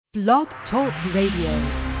Blog Talk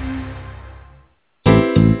Radio.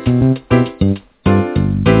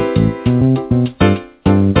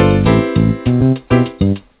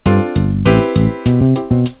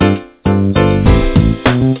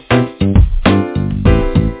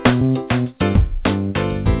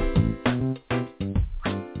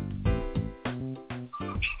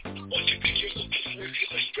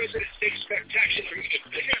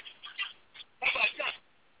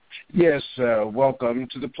 Yes, welcome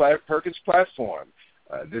to the Perkins platform.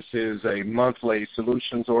 This is a monthly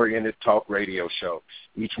solutions-oriented talk radio show.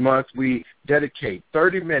 Each month we dedicate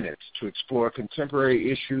 30 minutes to explore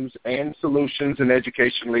contemporary issues and solutions in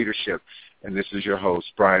education leadership. And this is your host,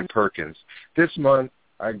 Brian Perkins. This month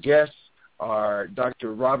our guests are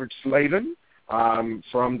Dr. Robert Slavin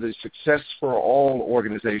from the Success for All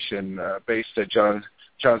organization based at Johns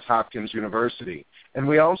Hopkins University. And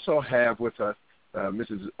we also have with us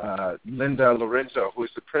Mrs. Linda Lorenzo, who is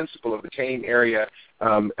the principal of the Kane Area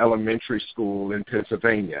Elementary School in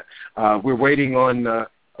Pennsylvania. We're waiting on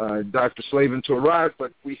Dr. Slavin to arrive,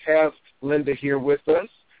 but we have Linda here with us,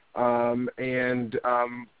 and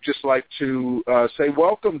just like to say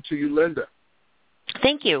welcome to you, Linda.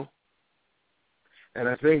 Thank you. And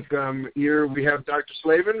I think here we have Dr.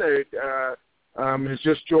 Slavin has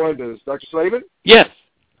just joined us. Dr. Slavin? Yes.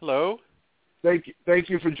 Hello. Thank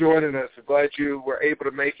you for joining us. I'm glad you were able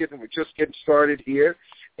to make it, and we're just getting started here.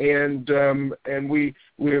 And we're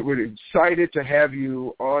excited to have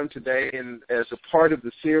you on today, and as a part of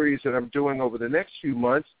the series that I'm doing over the next few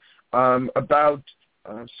months about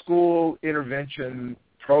school intervention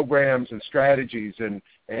programs and strategies,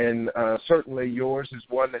 and certainly yours is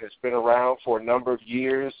one that has been around for a number of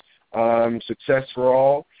years, Success for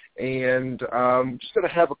All. And just going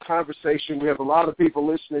to have a conversation. We have a lot of people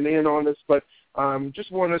listening in on this, but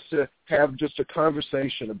just want us to have just a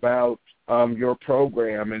conversation about your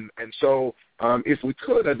program. And so if we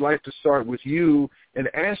could, I'd like to start with you and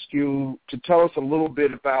ask you to tell us a little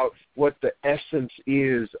bit about what the essence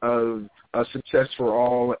is of Success for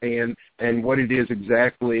All and what it is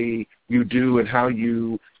exactly you do and how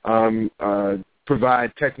you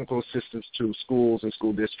provide technical assistance to schools and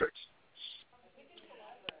school districts.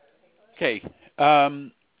 Okay.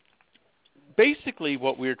 Basically,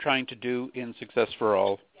 what we're trying to do in Success for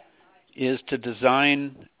All is to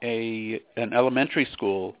design an elementary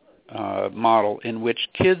school model in which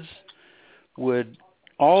kids would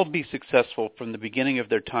all be successful from the beginning of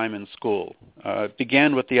their time in school. It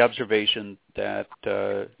began with the observation that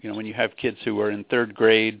when you have kids who are in third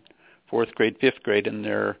grade, fourth grade, fifth grade, and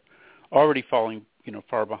they're already falling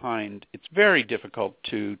far behind, it's very difficult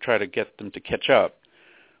to try to get them to catch up.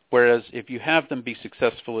 Whereas if you have them be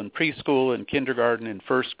successful in preschool and kindergarten and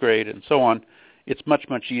first grade and so on, it's much,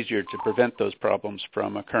 much easier to prevent those problems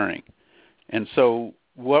from occurring. And so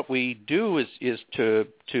what we do is to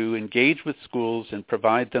engage with schools and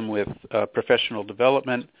provide them with professional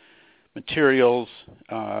development, materials,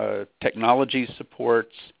 technology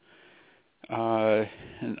supports,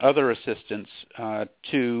 and other assistance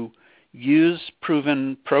to use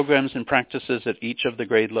proven programs and practices at each of the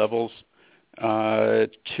grade levels,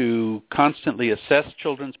 to constantly assess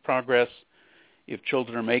children's progress. If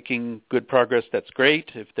children are making good progress, that's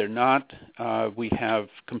great. If they're not, we have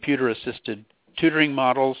computer-assisted tutoring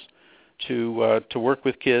models to work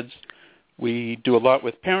with kids. We do a lot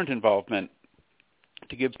with parent involvement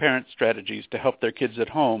to give parents strategies to help their kids at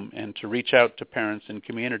home and to reach out to parents and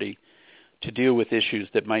community to deal with issues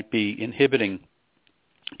that might be inhibiting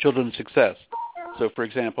children's success. So, for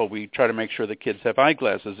example, we try to make sure the kids have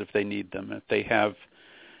eyeglasses if they need them. If they have,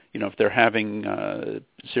 if they're having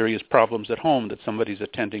serious problems at home, that somebody's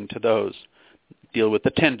attending to those. Deal with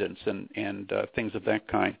attendance and things of that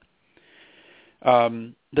kind.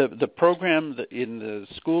 The program in the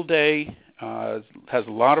school day has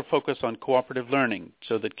a lot of focus on cooperative learning,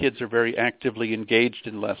 so that kids are very actively engaged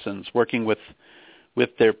in lessons, working with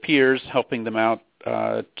their peers, helping them out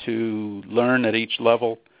to learn at each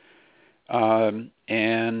level.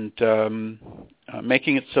 And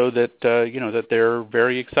making it so that that they're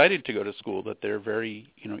very excited to go to school, that they're very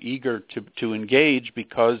eager to engage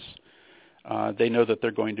because they know that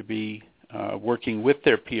they're going to be working with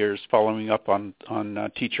their peers, following up on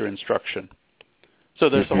teacher instruction. So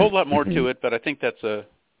there's a whole lot more to it, but I think that's a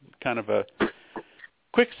kind of a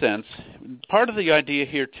quick sense. Part of the idea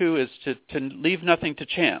here too is to leave nothing to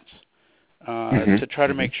chance, to try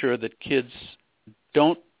to make sure that kids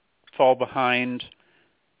don't fall behind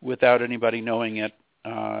without anybody knowing it,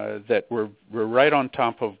 that we're right on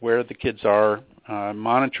top of where the kids are,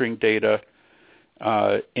 monitoring data,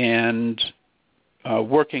 and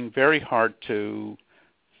working very hard to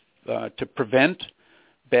prevent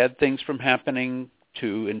bad things from happening,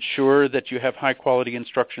 to ensure that you have high-quality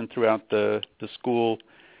instruction throughout the school.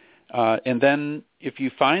 And then if you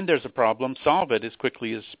find there's a problem, solve it as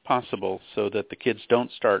quickly as possible so that the kids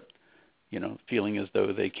don't start, feeling as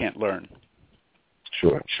though they can't learn.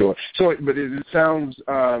 Sure. So, but it sounds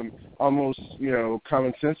almost,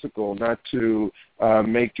 commonsensical, not to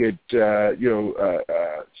make it,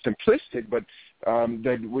 simplistic, but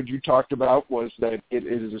that what you talked about was that it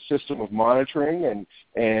is a system of monitoring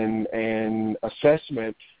and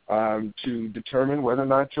assessment to determine whether or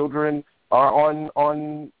not children are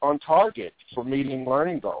on target for meeting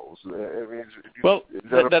learning goals.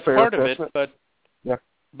 That's part assessment? of it,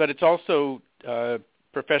 but it's also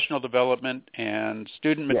professional development and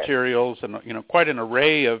student materials and quite an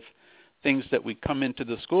array of things that we come into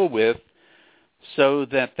the school with, so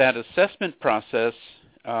that assessment process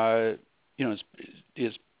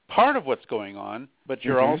is part of what's going on, but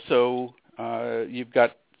you're also you've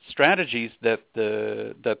got strategies that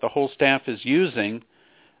the whole staff is using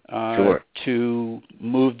to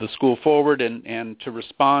move the school forward and to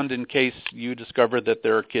respond in case you discover that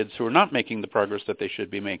there are kids who are not making the progress that they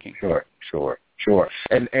should be making. Sure.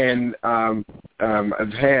 And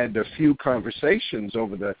I've had a few conversations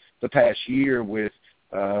over the past year with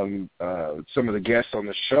some of the guests on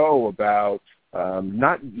the show about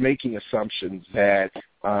not making assumptions that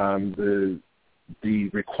the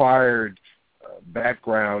required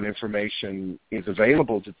background information is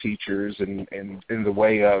available to teachers and in the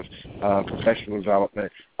way of professional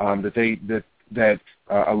development, that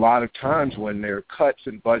a lot of times when there are cuts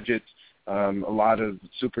in budgets, a lot of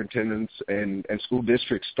superintendents and school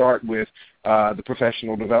districts start with the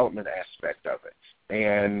professional development aspect of it.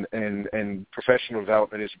 And professional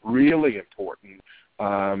development is really important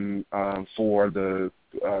for the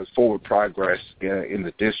forward progress in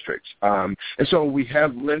the districts. And so we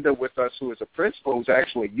have Linda with us, who is a principal who's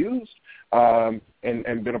actually used and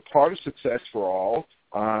been a part of Success for All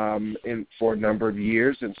for a number of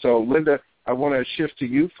years. And so, Linda, I want to shift to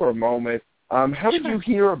you for a moment. How did you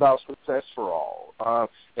hear about Success for All?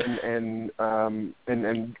 And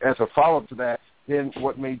as a follow-up to that, then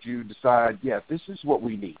what made you decide, this is what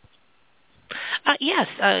we need? Yes,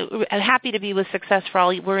 I'm happy to be with Success for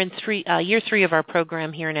All. We're in year 3 of our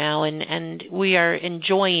program here now, and we are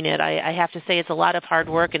enjoying it. I have to say it's a lot of hard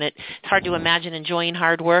work, and it's hard to imagine enjoying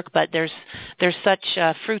hard work, but there's such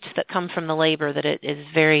fruits that come from the labor that it is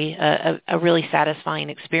a really satisfying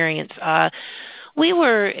experience. We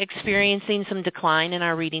were experiencing some decline in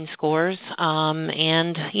our reading scores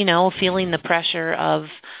and, feeling the pressure of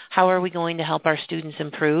how are we going to help our students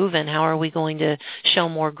improve and how are we going to show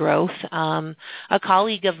more growth. A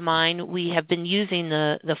colleague of mine, we have been using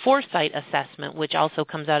the Foresight assessment, which also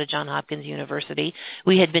comes out of Johns Hopkins University.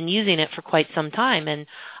 We had been using it for quite some time, and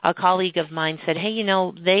a colleague of mine said, hey,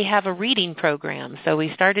 they have a reading program. So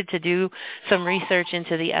we started to do some research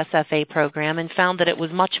into the SFA program and found that it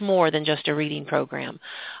was much more than just a reading program.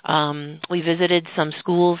 We visited some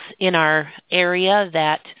schools in our area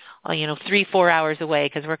that 3-4 hours away,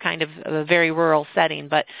 because we're kind of a very rural setting,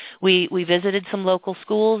 but we visited some local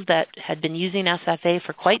schools that had been using SFA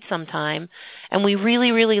for quite some time, and we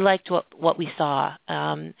really, really liked what we saw.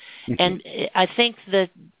 And I think that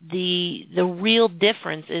the real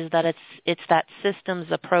difference is that it's that systems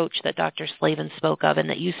approach that Dr. Slavin spoke of and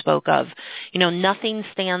that you spoke of. Nothing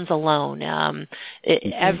stands alone.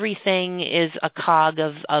 Everything is a cog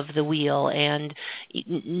of the wheel, and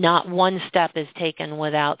not one step is taken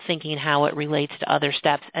without thinking how it relates to other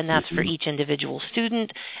steps, and that's for each individual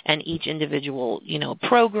student and each individual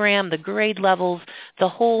program, the grade levels. The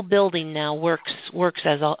whole building now works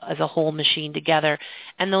as a whole machine together,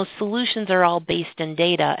 and those solutions are all based in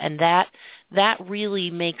data, and that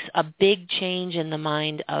really makes a big change in the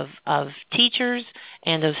mind of teachers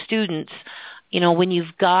and of students. When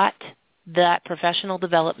you've got that professional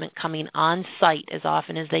development coming on site as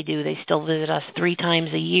often as they do. They still visit us 3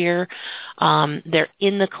 times a year. They're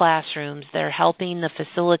in the classrooms. They're helping the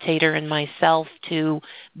facilitator and myself to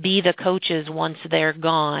be the coaches once they're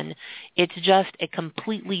gone. It's just a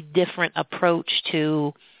completely different approach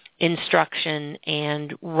to instruction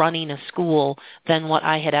and running a school than what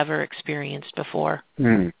I had ever experienced before.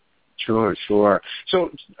 Sure. So,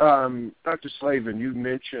 Dr. Slavin, you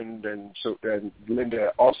mentioned, and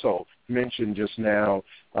Linda also mentioned just now,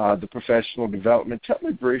 the professional development. Tell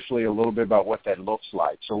me briefly a little bit about what that looks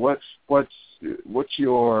like. So, what's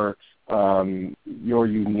your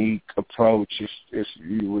unique approach, if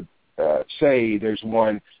you would say there's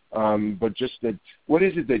one, but just that, what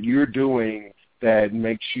is it that you're doing that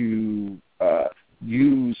makes you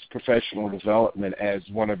use professional development as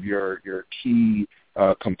one of your key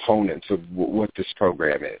components of what this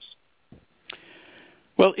program is?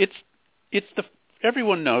 Well,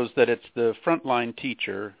 everyone knows that it's the frontline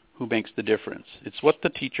teacher who makes the difference. It's what the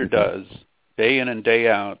teacher does day in and day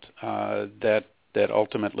out that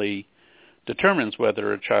ultimately determines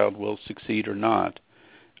whether a child will succeed or not.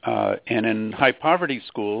 And in high poverty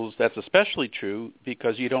schools, that's especially true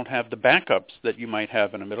because you don't have the backups that you might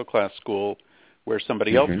have in a middle class school where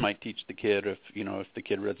somebody else might teach the kid if the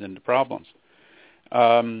kid runs into problems.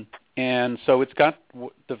 And so it's got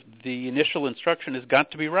the initial instruction has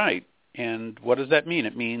got to be right. And what does that mean?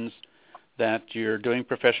 It means that you're doing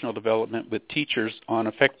professional development with teachers on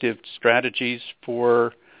effective strategies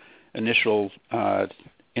for initial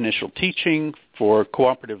teaching, for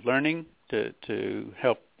cooperative learning, to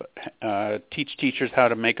help teach teachers how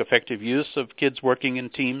to make effective use of kids working in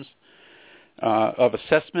teams, of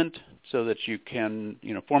assessment so that you can,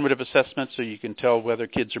 formative assessment so you can tell whether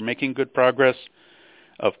kids are making good progress,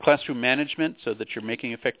 of classroom management so that you're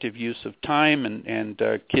making effective use of time and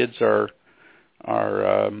kids are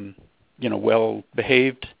well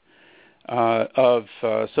behaved, of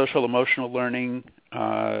social emotional learning,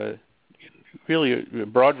 really a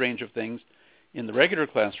broad range of things in the regular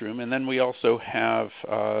classroom. And then we also have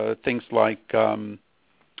things like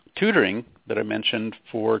tutoring that I mentioned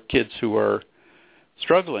for kids who are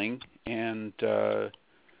struggling, and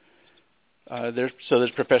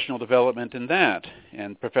there's professional development in that,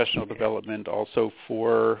 and professional development also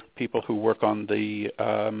for people who work on the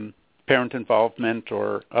parent involvement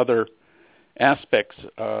or other aspects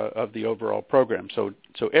of the overall program. So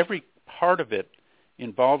every part of it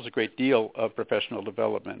involves a great deal of professional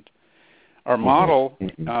development. Our model,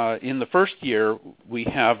 in the first year, we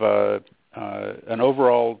have an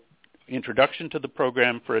overall introduction to the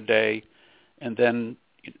program for a day, and then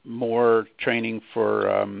more training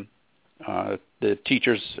for the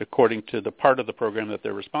teachers according to the part of the program that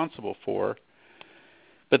they're responsible for.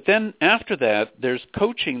 But then after that, there's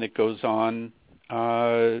coaching that goes on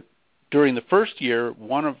during the first year.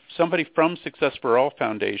 Somebody from Success for All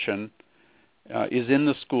Foundation is in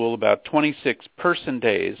the school about 26 person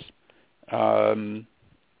days,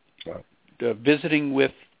 visiting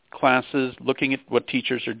with classes, looking at what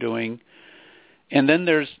teachers are doing. And then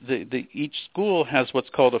there's each school has what's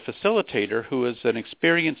called a facilitator, who is an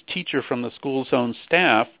experienced teacher from the school's own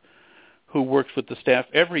staff who works with the staff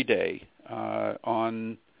every day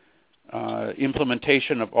on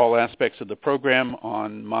implementation of all aspects of the program,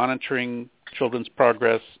 on monitoring children's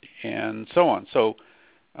progress, and so on. So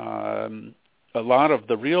a lot of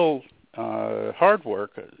the real hard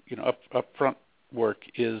work, upfront work,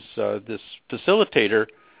 is this facilitator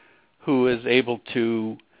who is able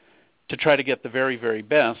to try to get the very, very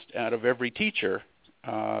best out of every teacher,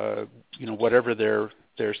 whatever their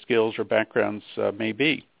skills or backgrounds may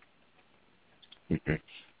be.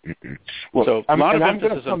 Well, so a lot of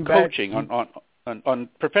emphasis on coaching, on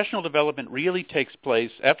professional development really takes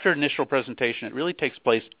place, after initial presentation, it really takes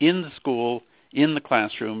place in the school, in the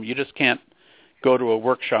classroom. You just can't go to a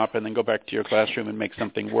workshop and then go back to your classroom and make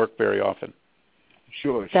something work very often.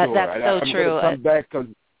 Sure. That's so I'm true. I'm going to come back because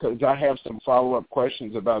I have some follow-up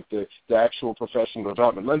questions about the actual professional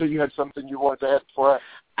development. Linda, you had something you wanted to add before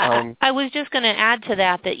I was just going to add to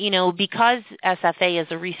that, because SFA is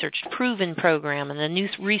a research-proven program and the new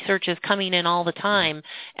research is coming in all the time,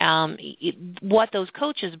 what those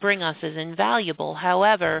coaches bring us is invaluable.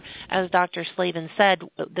 However, as Dr. Slavin said,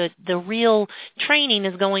 the real training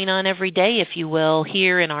is going on every day, if you will,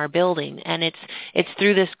 here in our building. And it's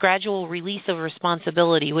through this gradual release of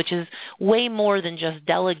responsibility, which is way more than just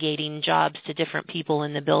delegating jobs to different people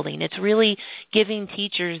in the building. It's really giving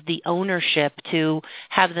teachers the ownership to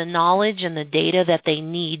have the knowledge and the data that they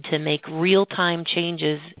need to make real-time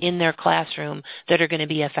changes in their classroom that are going to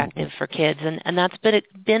be effective for kids. And that's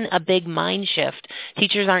been a big mind shift.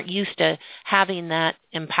 Teachers aren't used to having that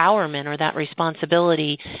empowerment or that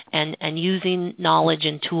responsibility and using knowledge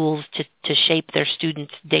and tools to shape their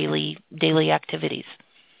students' daily activities.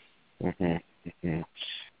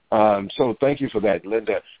 So thank you for that,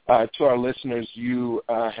 Linda. To our listeners, you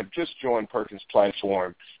have just joined Perkins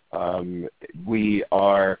Platform. We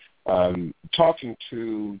are talking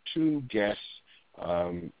to two guests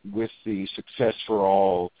with the Success for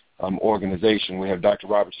All organization. We have Dr.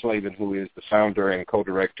 Robert Slavin, who is the founder and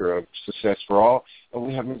co-director of Success for All, and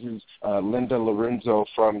we have Mrs. Linda Lorenzo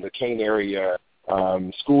from the Kane Area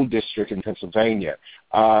School District in Pennsylvania.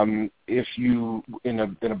 If you,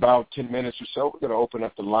 in about 10 minutes or so, we're going to open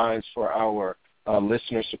up the lines for our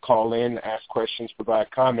listeners to call in, ask questions,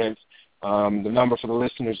 provide comments. The number for the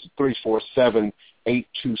listeners is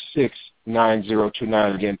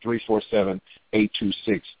 347-826-9029. Again,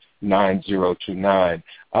 347-826-9029. 9029.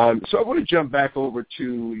 So I want to jump back over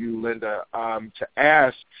to you, Linda, to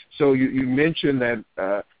ask, so you mentioned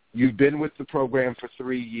that you've been with the program for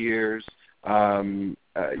 3 years.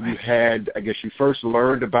 You had, I guess you first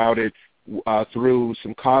learned about it through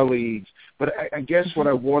some colleagues, but I guess what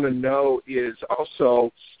I want to know is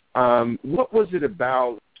also, what was it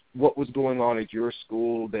about what was going on at your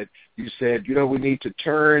school that you said, we need to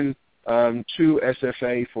turn to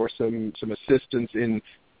SFA for some assistance in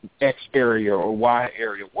X area or Y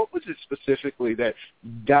area? What was it specifically that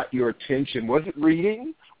got your attention? Was it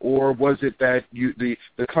reading, or was it that the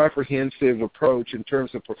comprehensive approach in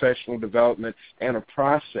terms of professional development and a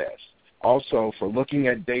process also for looking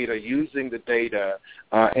at data, using the data,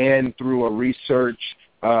 and through a research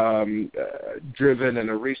driven and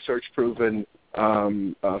a research proven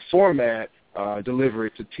format, deliver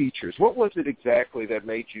it to teachers? What was it exactly that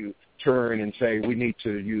made you turn and say we need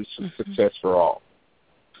to use some Success for All?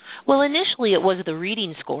 Well, initially it was the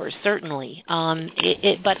reading scores, certainly.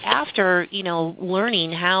 But after,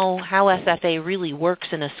 learning how SFA really works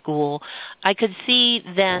in a school, I could see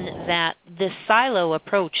then that this silo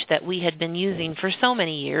approach that we had been using for so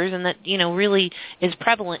many years and that, really is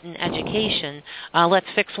prevalent in education, let's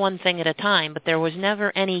fix one thing at a time, but there was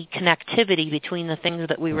never any connectivity between the things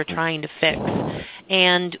that we were trying to fix.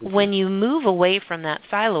 And when you move away from that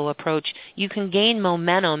silo approach, you can gain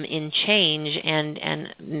momentum in change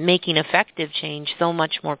and making effective change so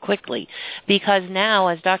much more quickly, because now,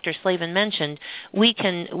 as Dr. Slavin mentioned, we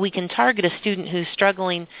can target a student who's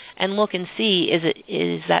struggling and look and see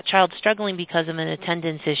is that child struggling because of an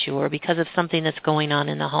attendance issue or because of something that's going on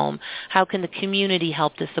in the home. How can the community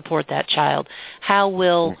help to support that child? How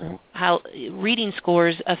reading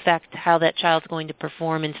scores affect how that child's going to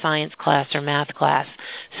perform in science class or math class?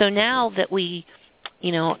 So now that we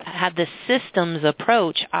have the systems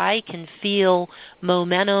approach, I can feel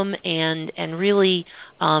momentum and really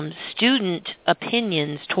student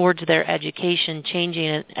opinions towards their education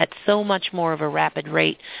changing at so much more of a rapid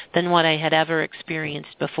rate than what I had ever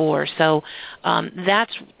experienced before. So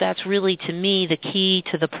that's really, to me, the key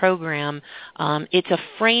to the program. It's a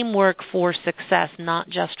framework for success, not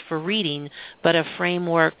just for reading, but a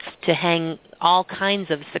framework to hang all kinds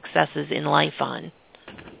of successes in life on.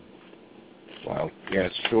 Wow.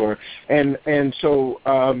 Yes, sure. And so,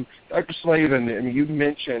 Dr. Slavin, you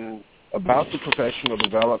mentioned about the professional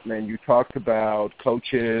development. You talked about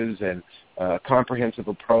coaches and comprehensive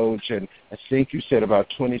approach, and I think you said about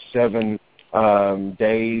 27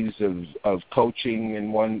 days of coaching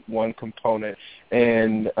in one component.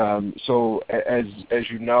 And so, as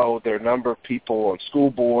you know, there are a number of people on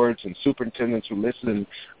school boards and superintendents who listen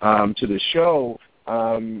to the show.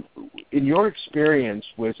 In your experience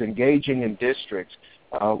with engaging in districts,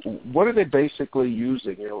 what are they basically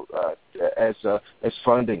using, as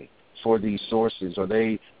funding for these sources? Are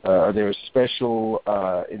there special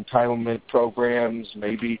entitlement programs,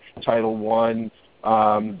 maybe Title I,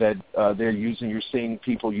 that they're using? You're seeing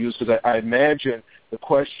people use it. I imagine the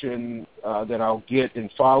question that I'll get in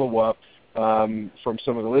follow-up from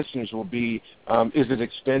some of the listeners will be, is it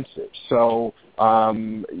expensive? So,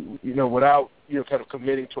 without kind of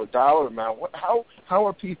committing to a dollar amount, how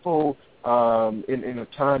are people in a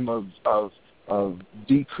time of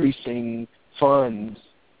decreasing funds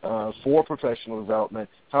for professional development?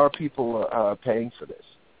 How are people paying for this?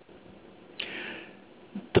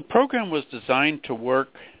 The program was designed to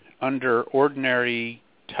work under ordinary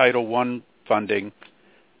Title I funding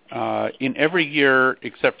in every year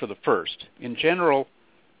except for the first. In general,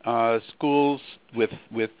 schools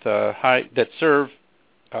that serve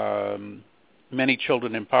many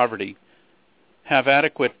children in poverty have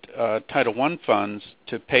adequate Title I funds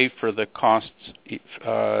to pay for the costs,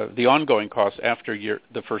 the ongoing costs after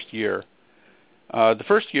the first year. The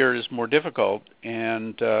first year is more difficult,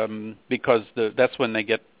 and because that's when they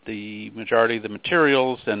get the majority of the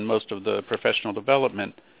materials and most of the professional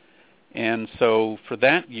development. And so for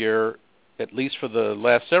that year, at least for the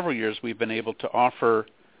last several years, we've been able to offer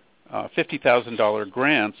 $50,000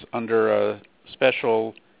 grants under a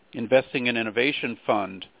special Investing in Innovation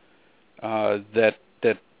Fund that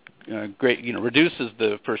reduces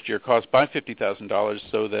the first year cost by $50,000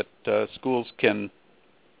 so that schools can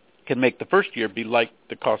make the first year be like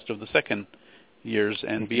the cost of the second years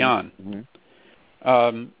and beyond.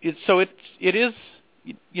 It is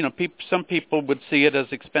some people would see it as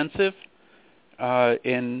expensive, but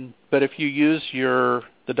if you use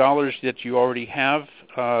the dollars that you already have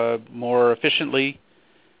more efficiently,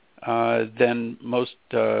 then most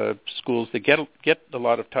schools that get a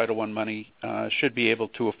lot of Title I money should be able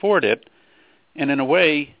to afford it. And in a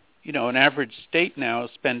way, an average state now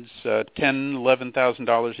spends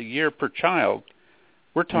 $11,000 a year per child.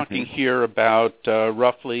 We're talking here about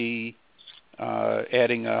roughly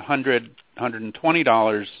adding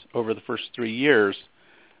 $120 over the first 3 years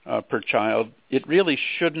per child. It really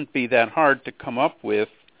shouldn't be that hard to come up with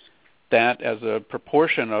that as a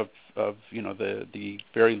proportion of the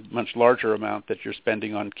very much larger amount that you're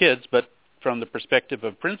spending on kids. But from the perspective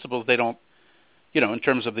of principals, they don't, in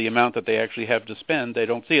terms of the amount that they actually have to spend, they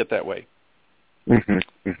don't see it that way.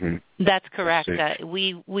 That's correct.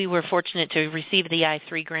 We were fortunate to receive the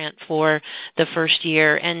I-3 grant for the first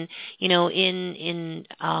year, and in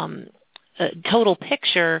total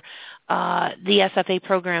picture, the SFA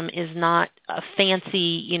program is not a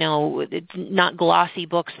fancy, it's not glossy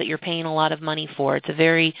books that you're paying a lot of money for. It's a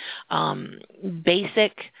very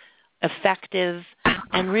basic, effective,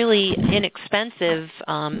 and really inexpensive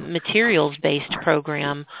materials-based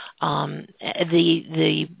program.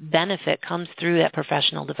 The benefit comes through that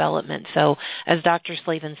professional development. So as Dr.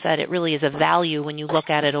 Slavin said, it really is a value when you look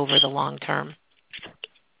at it over the long term.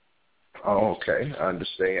 Oh, okay. I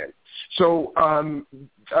understand. So,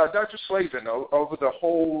 Dr. Slavin, over the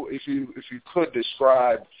whole, if you could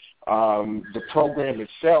describe the program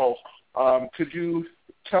itself, could you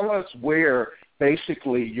tell us where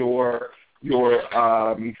basically your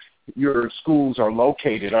schools are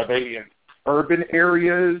located? Are they in urban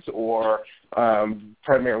areas or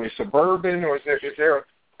primarily suburban, or is there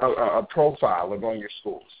a profile among your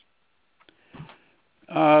schools?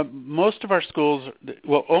 Most of our schools,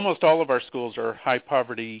 almost all of our schools are high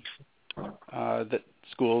poverty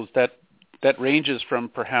schools. That ranges from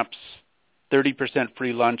perhaps 30%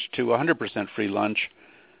 free lunch to 100% free lunch.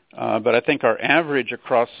 But I think our average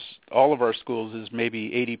across all of our schools is maybe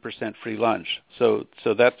 80% free lunch. So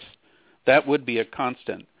that would be a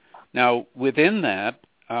constant. Now, within that,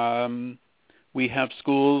 we have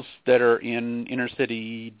schools that are in inner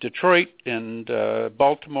city Detroit and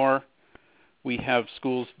Baltimore. We have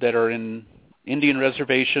schools that are in Indian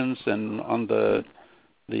reservations and on the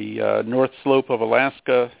north slope of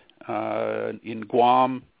Alaska, in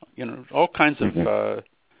Guam, all kinds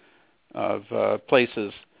of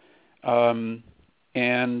places. And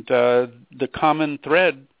the common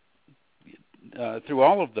thread through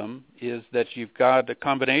all of them is that you've got a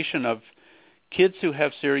combination of kids who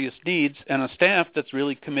have serious needs and a staff that's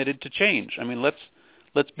really committed to change. I mean, let's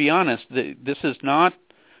be honest. This is not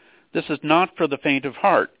for the faint of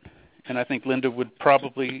heart. And I think Linda would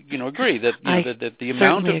probably, agree that that the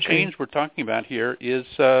amount of change we're talking about here is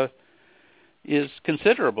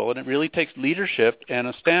considerable, and it really takes leadership and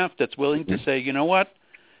a staff that's willing to say, you know what,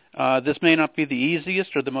 this may not be the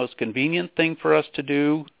easiest or the most convenient thing for us to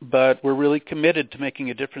do, but we're really committed to making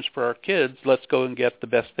a difference for our kids. Let's go and get the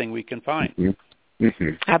best thing we can find.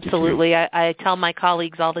 Absolutely. I tell my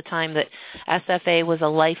colleagues all the time that SFA was a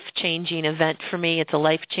life-changing event for me. It's a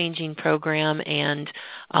life-changing program, and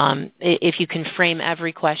if you can frame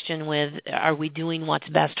every question with, are we doing what's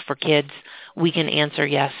best for kids, we can answer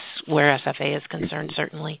yes where SFA is concerned,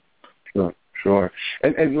 certainly. Sure.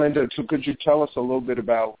 And Linda, so could you tell us a little bit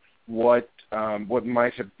about what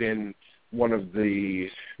might have been one of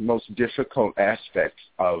the most difficult aspects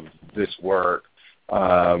of this work?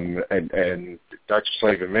 And Dr.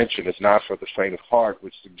 Slavin mentioned it's not for the faint of heart,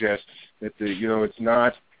 which suggests that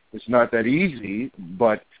it's not that easy.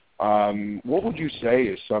 But what would you say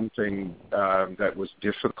is something that was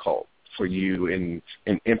difficult for you in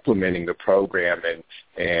implementing the program,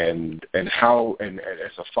 and how, and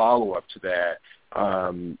as a follow up to that,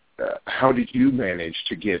 how did you manage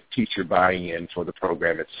to get teacher buy-in for the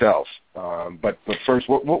program itself? But first,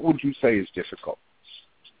 what would you say is difficult?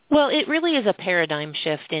 Well, it really is a paradigm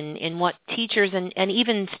shift in what teachers and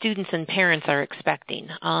even students and parents are expecting.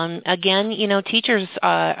 Again, teachers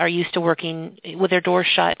are used to working with their doors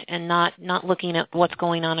shut and not looking at what's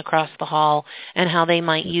going on across the hall and how they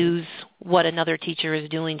might use what another teacher is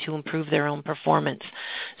doing to improve their own performance.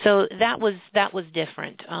 So that was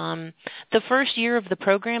different. The first year of the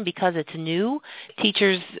program, because it's new,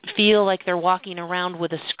 teachers feel like they're walking around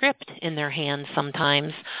with a script in their hands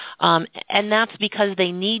sometimes, and that's because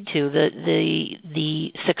they need to.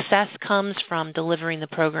 The success comes from delivering the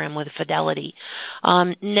program with fidelity.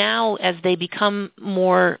 Now, as they become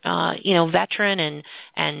more, veteran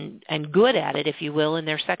and good at it, if you will, in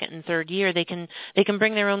their second and third year, they can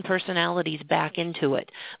bring their own personalities back into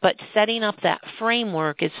it. But setting up that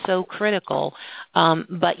framework is so critical,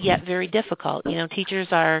 but yet very difficult. Teachers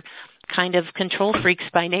are kind of control freaks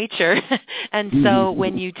by nature. And so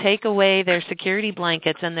when you take away their security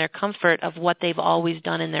blankets and their comfort of what they've always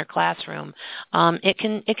done in their classroom, it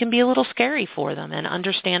can be a little scary for them, and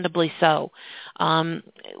understandably so.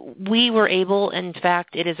 We were able, in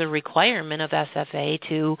fact, it is a requirement of SFA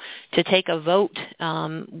to take a vote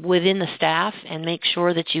within the staff and make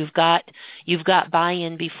sure that you've got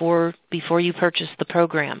buy-in before you purchase the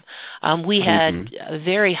program. We had a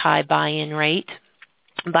very high buy-in rate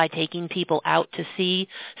by taking people out to see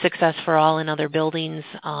Success for All in other buildings,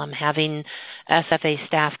 having SFA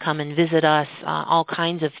staff come and visit us, all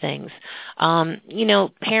kinds of things.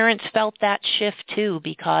 Parents felt that shift too,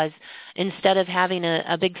 because instead of having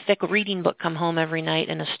a big thick reading book come home every night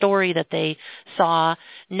and a story that they saw,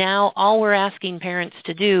 now all we're asking parents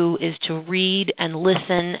to do is to read and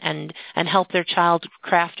listen and help their child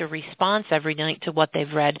craft a response every night to what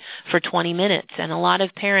they've read for 20 minutes. And a lot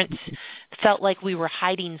of parents felt like we were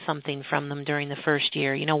hiding something from them during the first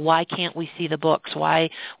year. Why can't we see the books? Why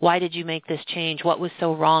did you make this change? What was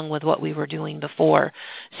so wrong with what we were doing before?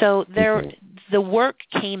 So the work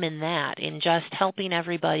came in that, in just helping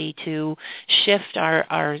everybody to shift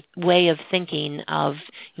our way of thinking of,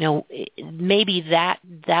 maybe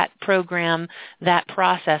that program, that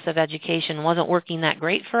process of education wasn't working that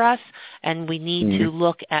great for us, and we need to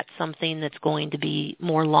look at something that's going to be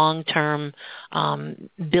more long-term,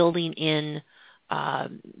 building in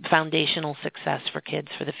foundational success for kids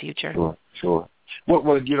for the future. Sure. Well,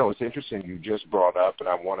 it's interesting you just brought up, and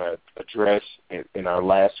I want to address in our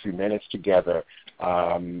last few minutes together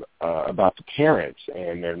about the parents,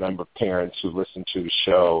 and there are a number of parents who listen to the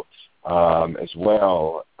show as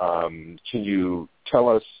well. Can you tell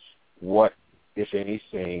us what, if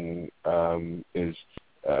anything, is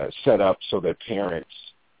set up so that parents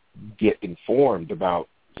get informed about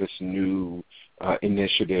this new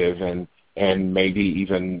initiative, and maybe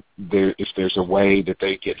even if there's a way that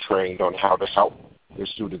they get trained on how to help their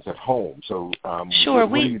students at home? So sure,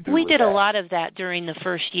 we did a lot of that during the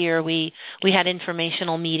first year. We had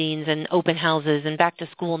informational meetings and open houses and back to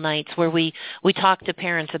school nights where we talked to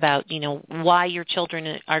parents about why your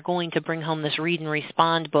children are going to bring home this read and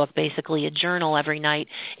respond book, basically a journal every night,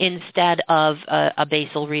 instead of a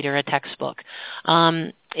basal read or a textbook.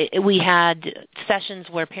 We had sessions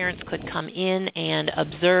where parents could come in and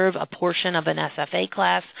observe a portion of an SFA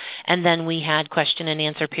class, and then we had question and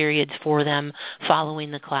answer periods for them following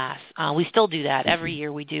the class. We still do that. Every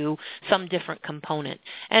year we do some different component.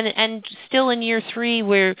 And still in year 3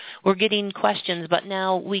 we're getting questions, but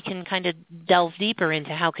now we can kind of delve deeper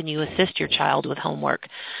into how can you assist your child with homework.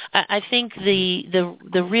 I think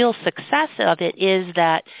the real success of it is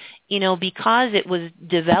that because it was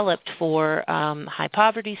developed for high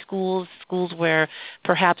poverty schools where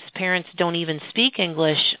perhaps parents don't even speak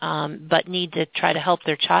English, but need to try to help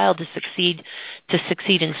their child to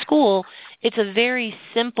succeed in school, it's a very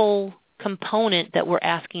simple component that we're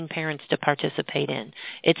asking parents to participate in.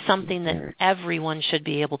 It's something that everyone should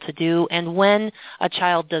be able to do. And when a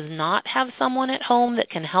child does not have someone at home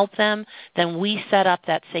that can help them, then we set up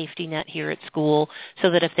that safety net here at school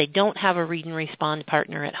so that if they don't have a read and respond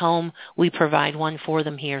partner at home, we provide one for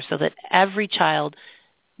them here so that every child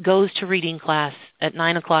goes to reading class at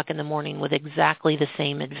 9 o'clock in the morning with exactly the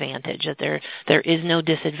same advantage, that there is no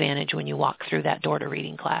disadvantage when you walk through that door to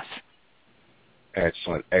reading class.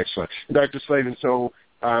 Excellent. Dr. Slavin, so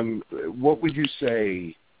what would you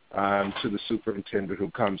say to the superintendent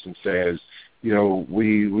who comes and says,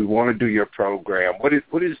 we want to do your program? What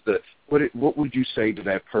would you say to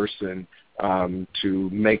that person to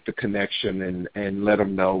make the connection and let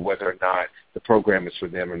them know whether or not the program is for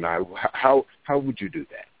them or not? How would you do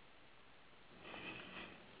that?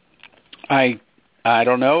 I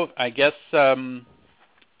don't know. I guess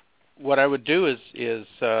what I would do is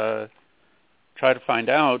try to find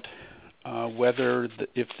out whether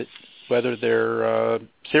they're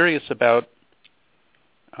serious about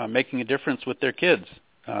making a difference with their kids.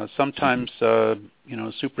 Sometimes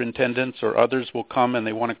superintendents or others will come and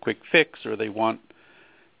they want a quick fix, or they want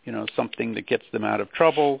something that gets them out of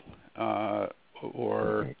trouble,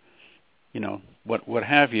 or what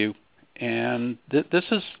have you. And this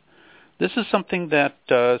is something that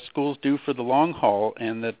schools do for the long haul,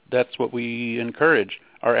 and that's what we encourage.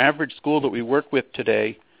 Our average school that we work with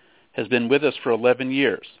today has been with us for 11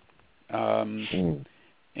 years. And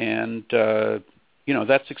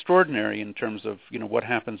that's extraordinary in terms of, what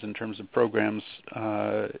happens in terms of programs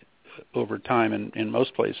over time in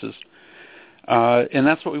most places. And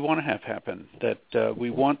that's what we want to have happen, that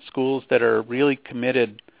we want schools that are really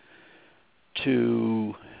committed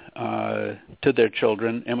to to their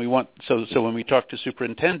children, and we want so when we talk to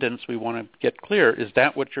superintendents, we want to get clear: is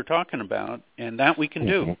that what you're talking about? And that we can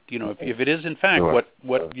do. You know, if it is in fact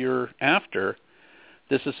what you're after,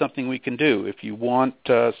 this is something we can do. If you want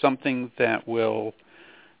something that will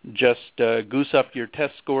just goose up your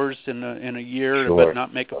test scores in a year, but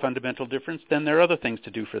not make a fundamental difference, then there are other things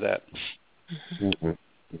to do for that.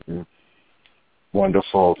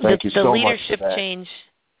 Wonderful. Thank you so much for that.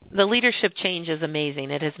 The leadership change is amazing.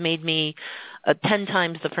 It has made me 10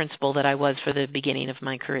 times the principal that I was for the beginning of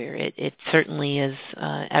my career. It certainly is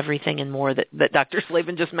everything and more that Dr.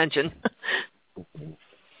 Slavin just mentioned.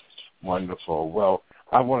 Wonderful. Well,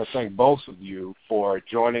 I want to thank both of you for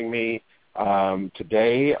joining me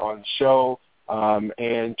today on the show.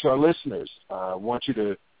 And to our listeners, I want you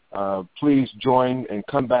to please join and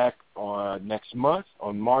come back next month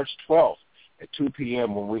on March 12th at 2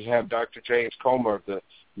 p.m. when we have Dr. James Comer of the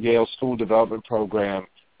Yale School Development Program,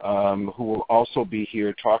 who will also be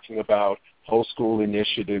here talking about whole school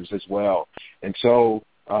initiatives as well. And so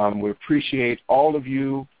we appreciate all of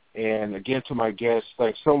you. And again, to my guests,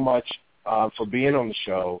 thanks so much for being on the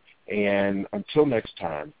show. And until next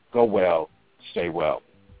time, go well, stay well.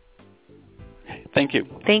 Thank you.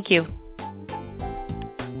 Thank you.